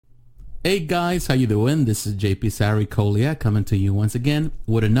Hey guys, how you doing? This is JP Saricolia coming to you once again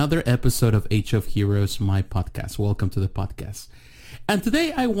with another episode of Age of Heroes, my podcast. Welcome to the podcast. And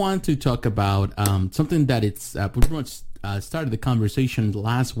today I want to talk about something that it's pretty much started the conversation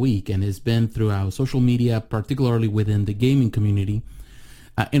last week and has been throughout social media, particularly within the gaming community,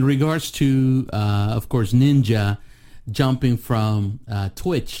 in regards to, of course, Ninja jumping from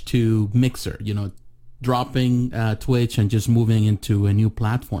Twitch to Mixer, dropping Twitch and just moving into a new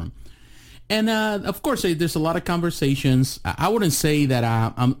platform. And of course, there's a lot of conversations. I wouldn't say that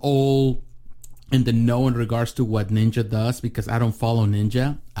I'm all in the know in regards to what Ninja does because I don't follow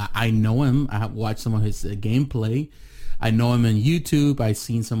Ninja. I know him. I have watched some of his gameplay. I know him on YouTube. I've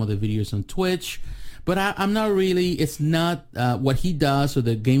seen some of the videos on Twitch. But I'm not really, it's not what he does or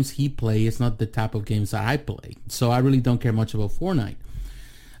the games he plays. It's not the type of games that I play. So I really don't care much about Fortnite.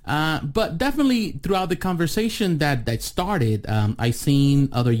 But definitely throughout the conversation that started, I seen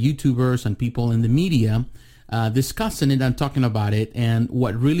other YouTubers and people in the media discussing it and talking about it and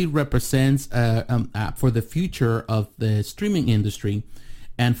what really represents for the future of the streaming industry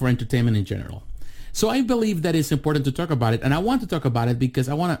and for entertainment in general. So I believe that it's important to talk about it, and I want to talk about it because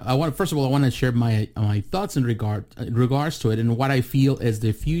I want first of all I want to share my thoughts in regards to it and what I feel is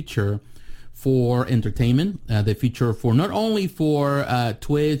the future for entertainment, the future for not only for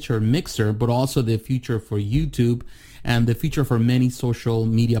Twitch or Mixer, but also the future for YouTube and the future for many social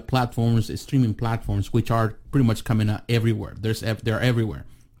media platforms, streaming platforms, which are pretty much coming out everywhere. They're everywhere.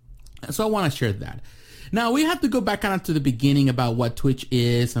 So I want to share that. Now, we have to go back kind of to the beginning about what Twitch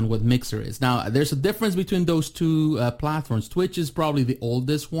is and what Mixer is. Now, there's a difference between those two platforms. Twitch is probably the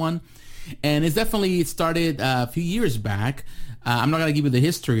oldest one, and it started a few years back. I'm not going to give you the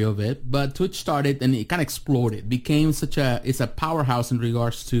history of it, but Twitch started and it kind of exploded. Became it's a powerhouse in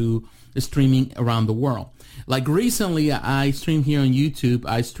regards to streaming around the world. Like recently, I stream here on YouTube.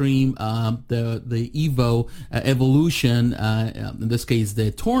 I stream the EVO Evolution, in this case,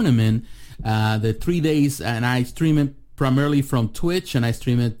 the tournament, the 3 days, and I stream it primarily from Twitch, and I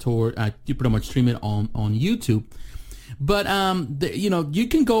stream it you pretty much stream it on YouTube. But you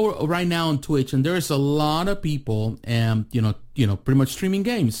can go right now on Twitch, and there's a lot of people, pretty much streaming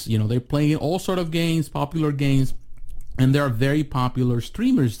games. They're playing all sort of games, popular games, and there are very popular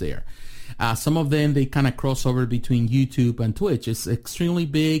streamers there. Some of them they kind of cross over between YouTube and Twitch. It's extremely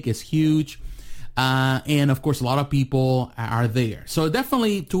big, it's huge, and of course a lot of people are there. So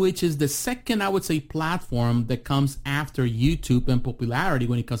definitely Twitch is the second, I would say, platform that comes after YouTube in popularity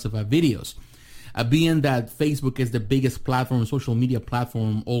when it comes to videos. Being that Facebook is the biggest platform, social media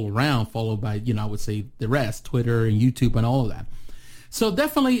platform all around, followed by, I would say the rest, Twitter and YouTube and all of that. So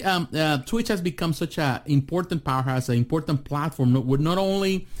definitely Twitch has become such an important powerhouse, an important platform where not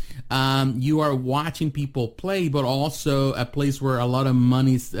only you are watching people play, but also a place where a lot of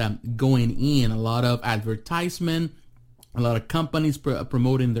money's going in, a lot of advertisement, a lot of companies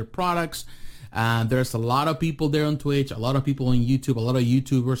promoting their products. There's a lot of people there on Twitch, a lot of people on YouTube, a lot of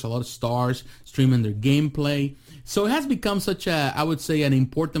YouTubers, a lot of stars streaming their gameplay. So it has become such I would say, an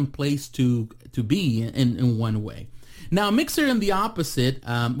important place to be in one way. Now, Mixer in the opposite,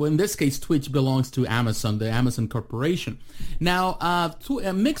 in this case, Twitch belongs to Amazon, the Amazon Corporation. Now,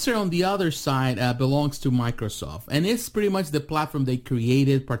 Mixer on the other side belongs to Microsoft, and it's pretty much the platform they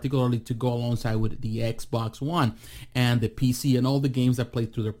created, particularly to go alongside with the Xbox One and the PC and all the games that play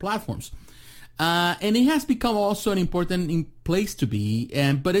through their platforms. And it has become also an important place to be,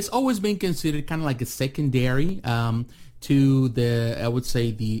 but it's always been considered kind of like a secondary to the, I would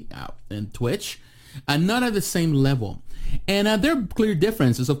say, the Twitch, and not at the same level. And there are clear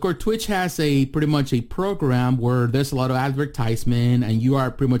differences. Of course, Twitch has pretty much a program where there's a lot of advertisement, and you are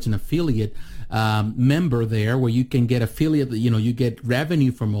pretty much an affiliate member there, where you can get affiliate, you get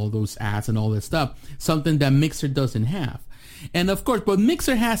revenue from all those ads and all that stuff, something that Mixer doesn't have. And of course, but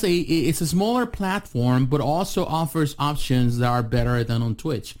Mixer has it's a smaller platform, but also offers options that are better than on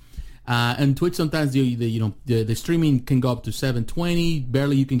Twitch. And Twitch sometimes the streaming can go up to 720,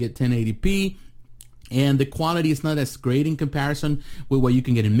 barely you can get 1080p. And the quality is not as great in comparison with what you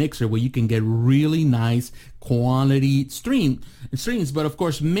can get in Mixer, where you can get really nice quality streams. But of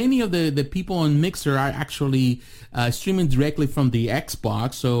course, many of the people on Mixer are actually streaming directly from the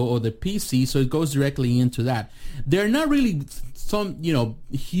Xbox or the PC, so it goes directly into that. They're not really some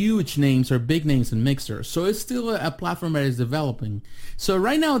huge names or big names in Mixer, so it's still a platform that is developing. So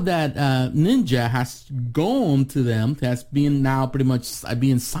right now that Ninja has gone to them, has been now pretty much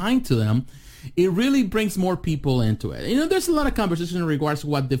being signed to them, it really brings more people into it. There's a lot of conversation in regards to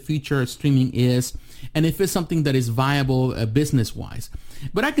what the future of streaming is and if it's something that is viable business-wise.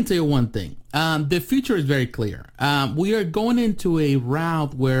 But I can tell you one thing. The future is very clear. We are going into a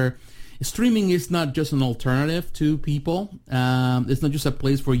route where streaming is not just an alternative to people. It's not just a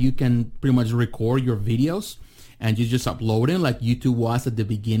place where you can pretty much record your videos and you just upload it like YouTube was at the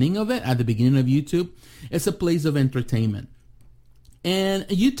beginning of it, at the beginning of YouTube. It's a place of entertainment. And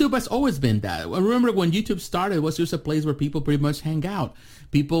YouTube has always been that. I remember when YouTube started, it was just a place where people pretty much hang out.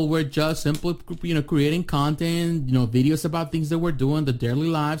 People were just simply, creating content, videos about things that we're doing, the daily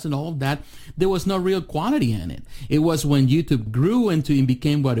lives and all of that. There was no real quality in it. It was when YouTube grew into and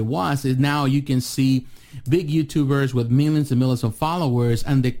became what it was, is now you can see big YouTubers with millions and millions of followers,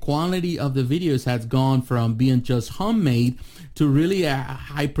 and the quality of the videos has gone from being just homemade to really a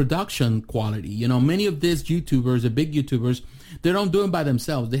high production quality. Many of these YouTubers, the big YouTubers, they don't do it by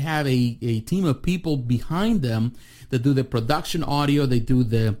themselves. They have a team of people behind them that do the production audio, they do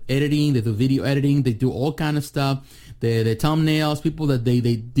the editing, they do video editing, they do all kind of stuff. The thumbnails, people that they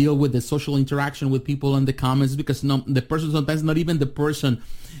deal with the social interaction with people in the comments, because the person sometimes not even the person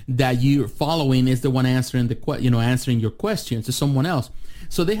that you're following is the one answering answering your questions. It's someone else.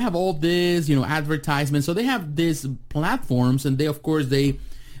 So they have all this, advertisements. So they have these platforms, and they, of course, they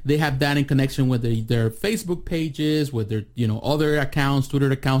have that in connection with their Facebook pages, with their, other accounts,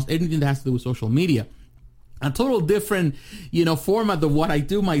 Twitter accounts, anything that has to do with social media. A total different, format of what I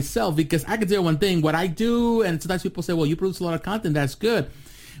do myself, because I can tell you one thing, what I do, and sometimes people say, well, you produce a lot of content, that's good.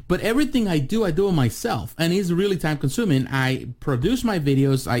 But everything I do it myself, and it's really time consuming. I produce my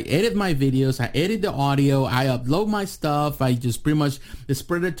videos, I edit my videos, I edit the audio, I upload my stuff, I just pretty much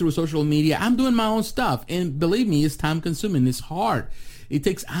spread it through social media. I'm doing my own stuff, and believe me, it's time consuming, it's hard. It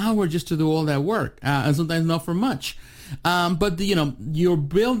takes hours just to do all that work, and sometimes not for much. But you're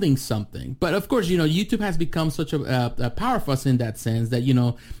building something. But of course, YouTube has become such a powerhouse in that sense that,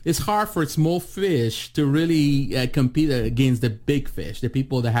 it's hard for small fish to really compete against the big fish, the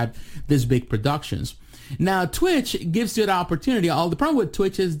people that have these big productions. Now, Twitch gives you the opportunity. The problem with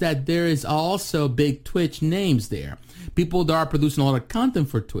Twitch is that there is also big Twitch names there. People that are producing a lot of content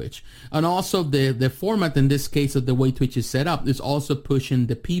for Twitch. And also the format, in this case, of the way Twitch is set up, is also pushing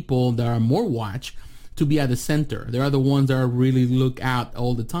the people that are more watched to be at the center. They are the ones that are really look out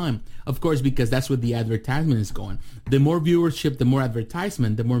all the time. Of course, because that's where the advertisement is going. The more viewership, the more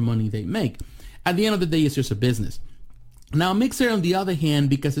advertisement, the more money they make. At the end of the day, it's just a business. Now, Mixer, on the other hand,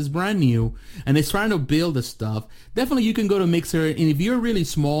 because it's brand new and it's trying to build the stuff, definitely you can go to Mixer, and if you're really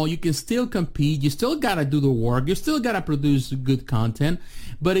small, you can still compete. You still got to do the work. You still got to produce good content,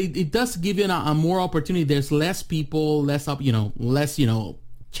 but it does give you a more opportunity. There's less people, less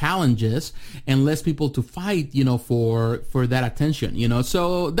challenges, and less people to fight, for that attention,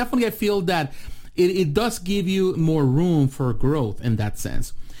 So definitely I feel that it does give you more room for growth in that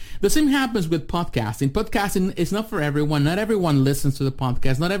sense. The same happens with podcasting. Podcasting is not for everyone. Not everyone listens to the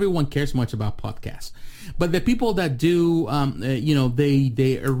podcast. Not everyone cares much about podcasts. But the people that do,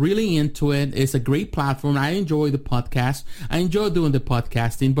 they are really into it. It's a great platform. I enjoy the podcast. I enjoy doing the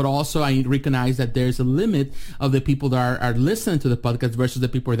podcasting, but also I recognize that there's a limit of the people that are listening to the podcast versus the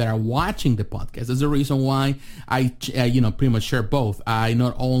people that are watching the podcast. That's the reason why I pretty much share both. I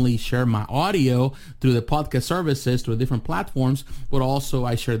not only share my audio through the podcast services, through different platforms, but also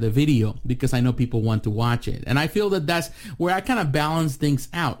I share the video because I know people want to watch it. And I feel that that's where I kind of balance things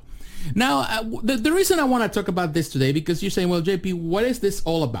out. Now, the reason I want to talk about this today, because you're saying, well, JP, what is this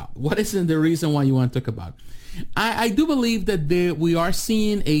all about? What is the reason why you want to talk about it? I do believe that we are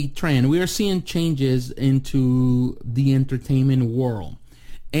seeing a trend. We are seeing changes into the entertainment world.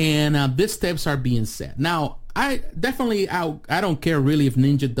 And these steps are being set. Now, I don't care really if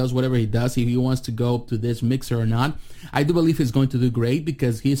Ninja does whatever he does, if he wants to go to this Mixer or not. I do believe he's going to do great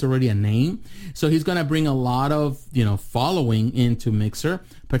because he's already a name. So he's going to bring a lot of, following into Mixer,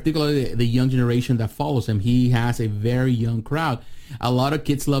 particularly the young generation that follows him. He has a very young crowd. A lot of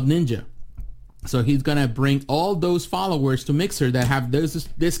kids love Ninja. So he's going to bring all those followers to Mixer that have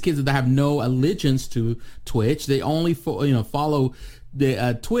these kids that have no allegiance to Twitch. They only follow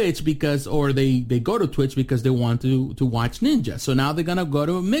the Twitch because, or they go to Twitch because they want to watch Ninja. So now they're gonna go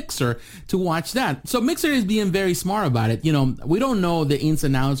to Mixer to watch that. So Mixer is being very smart about it. We don't know the ins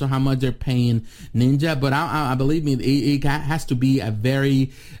and outs or how much they're paying Ninja, but I believe me, it has to be a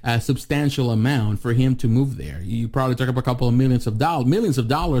very substantial amount for him to move there. You probably talk about a couple of millions of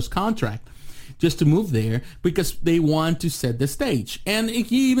dollars contract just to move there because they want to set the stage. And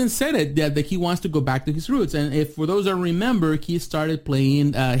he even said it that he wants to go back to his roots. And if for those that remember, he started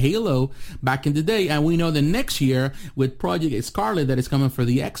playing Halo back in the day. And we know that next year with Project Scarlet that is coming for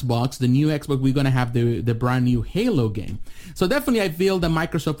the Xbox, the new Xbox, we're going to have the brand new Halo game. So definitely I feel that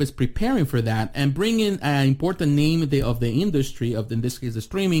Microsoft is preparing for that and bringing an important name of the industry, in this case the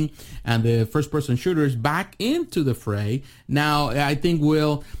streaming and the first-person shooters, back into the fray. Now I think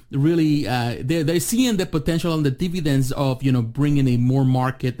will really they're seeing the potential and the dividends of bringing a more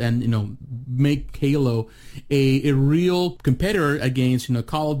market and make Halo a real competitor against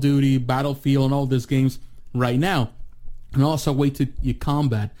Call of Duty, Battlefield, and all these games right now. And also a way to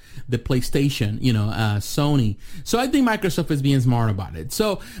combat the PlayStation, Sony. So I think Microsoft is being smart about it.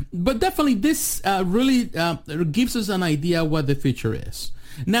 So, but definitely this really gives us an idea what the future is.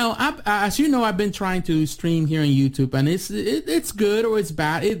 Now, as you know, I've been trying to stream here on YouTube, and it's good or it's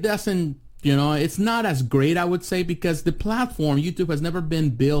bad. It doesn't, it's not as great, I would say, because the platform, YouTube, has never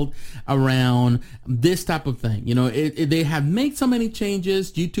been built around this type of thing. They have made so many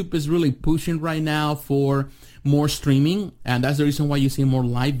changes. YouTube is really pushing right now for more streaming, and that's the reason why you see more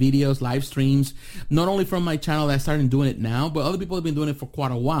live videos, live streams, not only from my channel that I started doing it now, but other people have been doing it for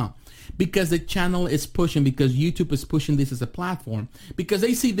quite a while, because the channel is pushing, because YouTube is pushing this as a platform, because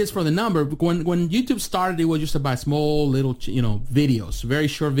they see this for the number. When YouTube started, it was just about small little videos, very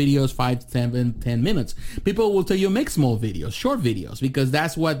short videos, 5 to 10 minutes. People will tell you make small videos, short videos, because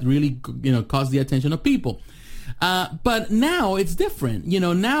that's what really caught the attention of people. But now it's different.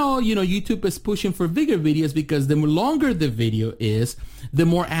 Now, YouTube is pushing for bigger videos, because the longer the video is, the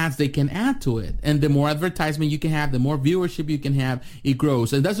more ads they can add to it. And the more advertisement you can have, the more viewership you can have, it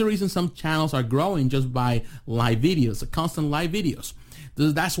grows. And that's the reason some channels are growing just by live videos, constant live videos.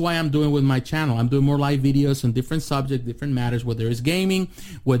 That's why I'm doing with my channel. I'm doing more live videos on different subjects, different matters, whether it's gaming,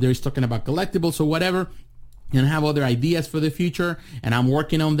 whether it's talking about collectibles or whatever. And I have other ideas for the future, and I'm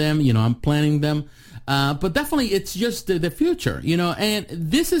working on them. I'm planning them. But definitely it's just the future, and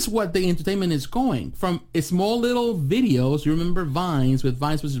this is what the entertainment is going from. Small little videos. You remember Vines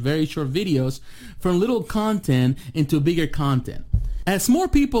was very short videos, from little content into bigger content. As more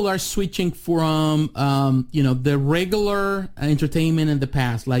people are switching from, the regular entertainment in the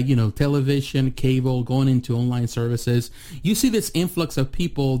past, like, television, cable, going into online services, you see this influx of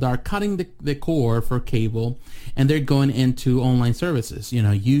people that are cutting the cord for cable, and they're going into online services,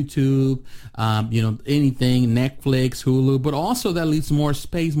 YouTube, anything, Netflix, Hulu, but also that leaves more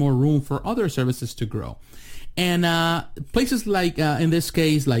space, more room for other services to grow. And places like, in this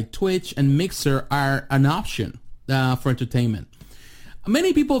case, like Twitch and Mixer are an option for entertainment.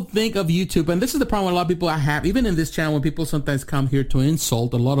 Many people think of YouTube, and this is the problem a lot of people I have, even in this channel, when people sometimes come here to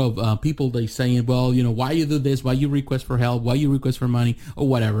insult a lot of people, they saying, well, why you do this, why you request for help, why you request for money, or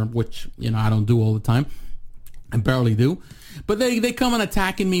whatever, which, I don't do all the time. I barely do. But they come and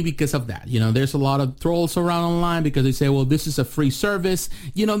attacking me because of that. There's a lot of trolls around online because they say, well, this is a free service.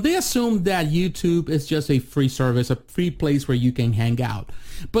 They assume that YouTube is just a free service, a free place where you can hang out.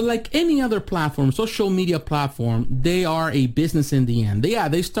 But like any other platform, social media platform, they are a business in the end.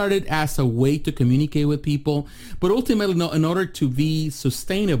 They started as a way to communicate with people, but ultimately, in order to be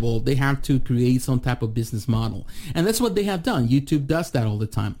sustainable, they have to create some type of business model. And that's what they have done. YouTube does that all the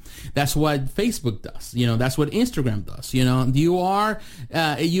time. That's what Facebook does. That's what Instagram does. You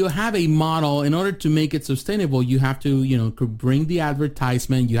have a model. In order to make it sustainable, you have to, bring the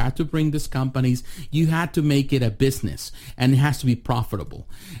advertisement, you have to bring these companies, you have to make it a business, and it has to be profitable.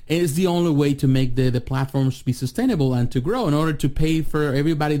 It's the only way to make the platforms be sustainable and to grow, in order to pay for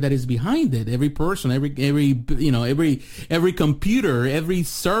everybody that is behind it, every person, every computer, every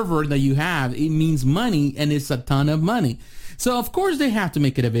server that you have. It means money, and it's a ton of money. So of course they have to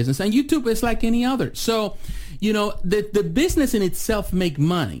make it a business, and YouTube is like any other. So, the business in itself make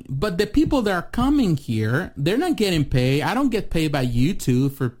money, but the people that are coming here, they're not getting paid. I don't get paid by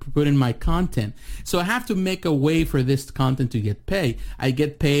YouTube for putting my content. So I have to make a way for this content to get paid. I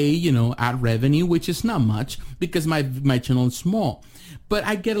get paid, ad revenue, which is not much because my channel is small. But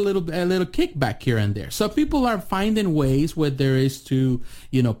I get a little kickback here and there. So people are finding ways, where there is to,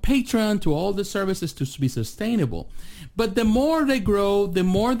 Patreon, to all the services, to be sustainable. But the more they grow, the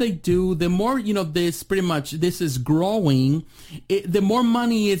more they do, the more, this is growing, the more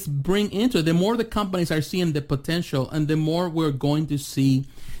money it's bring into it, the more the companies are seeing the potential, and the more we're going to see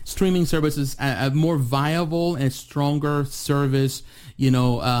streaming services a more viable and stronger service,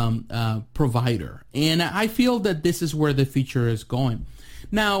 provider. And I feel that this is where the future is going.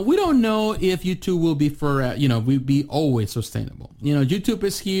 Now, we don't know if YouTube will be will be always sustainable. YouTube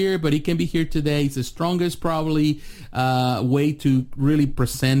is here, but it can be here today. It's the strongest probably way to really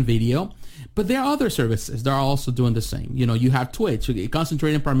present video. But there are other services that are also doing the same. You have Twitch,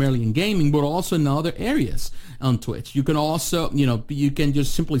 concentrating primarily in gaming, but also in other areas on Twitch. You can also, you can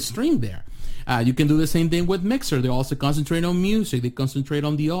just simply stream there. You can do the same thing with Mixer. They also concentrate on music. They concentrate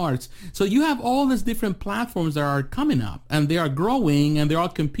on the arts. So you have all these different platforms that are coming up, and they are growing, and they're all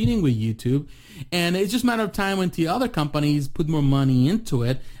competing with YouTube. And it's just a matter of time until other companies put more money into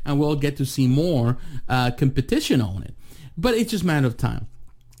it, and we'll get to see more competition on it. But it's just a matter of time.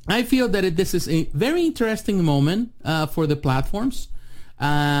 I feel that this is a very interesting moment for the platforms.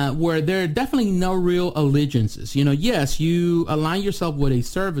 Where there are definitely no real allegiances. Yes, you align yourself with a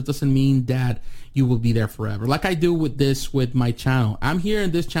service doesn't mean that you will be there forever. Like I do with my channel. I'm here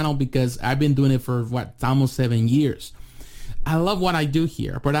in this channel because I've been doing it for almost 7 years. I love what I do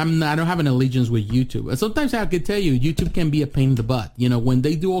here, but I don't have an allegiance with YouTube. And sometimes I could tell you, YouTube can be a pain in the butt. When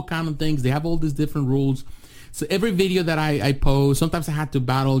they do all kind of things, they have all these different rules. So every video that I post, sometimes I had to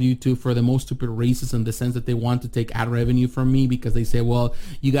battle YouTube for the most stupid reasons, in the sense that they want to take ad revenue from me because they say, well,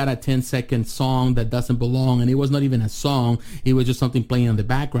 you got a 10-second song that doesn't belong, and it was not even a song. It was just something playing in the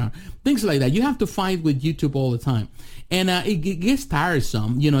background. Things like that. You have to fight with YouTube all the time. And it gets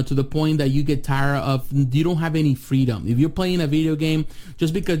tiresome, to the point that you get tired of, you don't have any freedom. If you're playing a video game,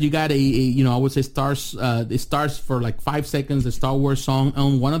 just because you got I would say it starts for like 5 seconds, the Star Wars song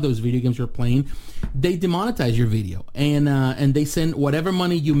on one of those video games you're playing, they demonetize your video, and they send whatever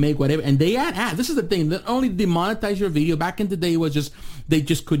money you make, whatever, and they add ads. This is the thing. They only demonetize your video. Back in the day, it was just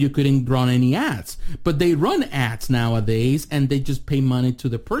you couldn't run any ads, but they run ads nowadays, and they just pay money to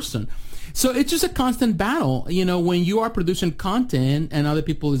the person. So it's just a constant battle, when you are producing content and other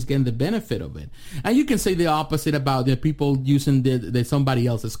people is getting the benefit of it. And you can say the opposite about the people using the somebody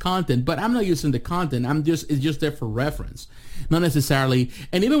else's content, but I'm not using the content. It's just there for reference, not necessarily.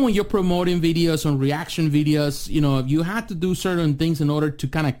 And even when you're promoting videos on reaction videos, you have to do certain things in order to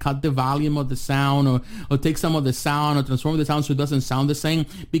kind of cut the volume of the sound, or take some of the sound or transform the sound so it doesn't sound the same,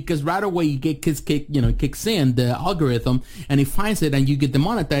 because right away you get kicks in the algorithm, and it finds it and you get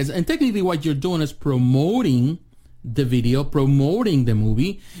demonetized. And technically what you're doing is promoting the video, promoting the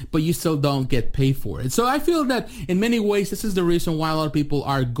movie, but you still don't get paid for it. So I feel that in many ways, this is the reason why a lot of people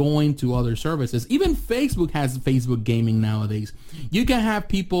are going to other services. Even Facebook has Facebook gaming nowadays. You can have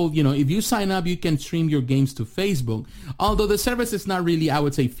people, if you sign up, you can stream your games to Facebook. Although the service is not really, I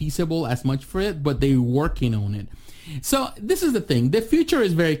would say, feasible as much for it, but they're working on it. So this is the thing. The future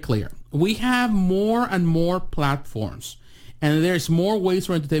is very clear. We have more and more platforms, and there's more ways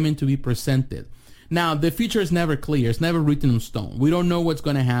for entertainment to be presented. Now, the future is never clear. It's never written in stone. We don't know what's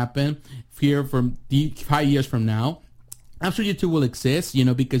going to happen here from 5 years from now. I'm sure YouTube will exist,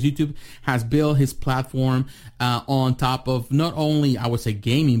 because YouTube has built his platform on top of not only, I would say,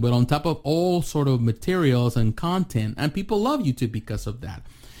 gaming, but on top of all sort of materials and content. And people love YouTube because of that.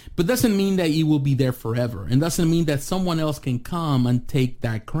 But doesn't mean that it will be there forever. And doesn't mean that someone else can come and take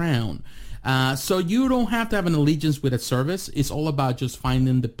that crown. So you don't have to have an allegiance with a service. It's all about just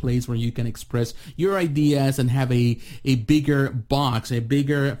finding the place where you can express your ideas and have a bigger box, a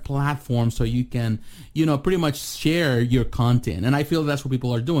bigger platform, so you can, pretty much share your content. And I feel that's what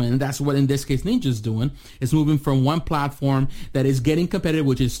people are doing. And that's what, in this case, Ninja's doing, is moving from one platform that is getting competitive,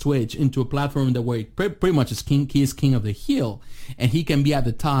 which is Twitch, into a platform that where pretty much is he is king of the hill. And he can be at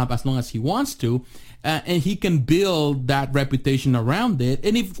the top as long as he wants to. And he can build that reputation around it.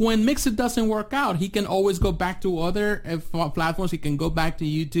 And when Mixer doesn't work out, he can always go back to other platforms. He can go back to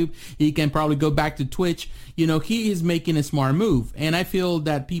YouTube. He can probably go back to Twitch. He is making a smart move. And I feel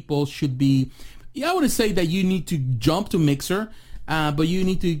that people should be, I wouldn't say that you need to jump to Mixer, but you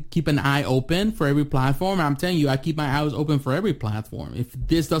need to keep an eye open for every platform. I'm telling you, I keep my eyes open for every platform. If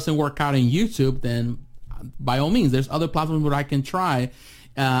this doesn't work out in YouTube, then by all means, there's other platforms where I can try.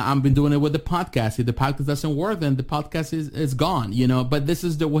 I've been doing it with the podcast. If the podcast doesn't work, then the podcast is gone, but this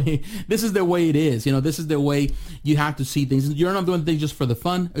is the way it is. This is the way you have to see things. You're not doing things just for the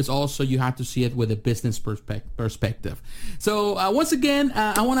fun. It's also, you have to see it with a business perspective. So once again,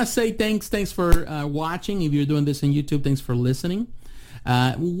 I want to say thanks for watching. If you're doing this on YouTube, thanks for listening.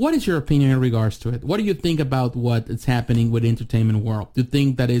 What is your opinion in regards to it? What do you think about what is happening with the entertainment world? Do you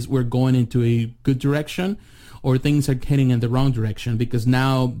think that we're going into a good direction, or things are heading in the wrong direction? Because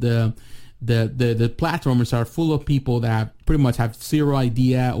now the platforms are full of people that pretty much have zero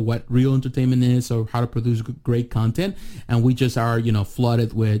idea what real entertainment is or how to produce great content, and we just are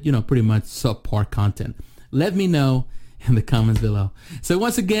flooded with pretty much subpar content. Let me know in the comments below. So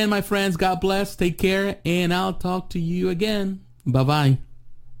once again, my friends, God bless, take care, and I'll talk to you again. Bye bye.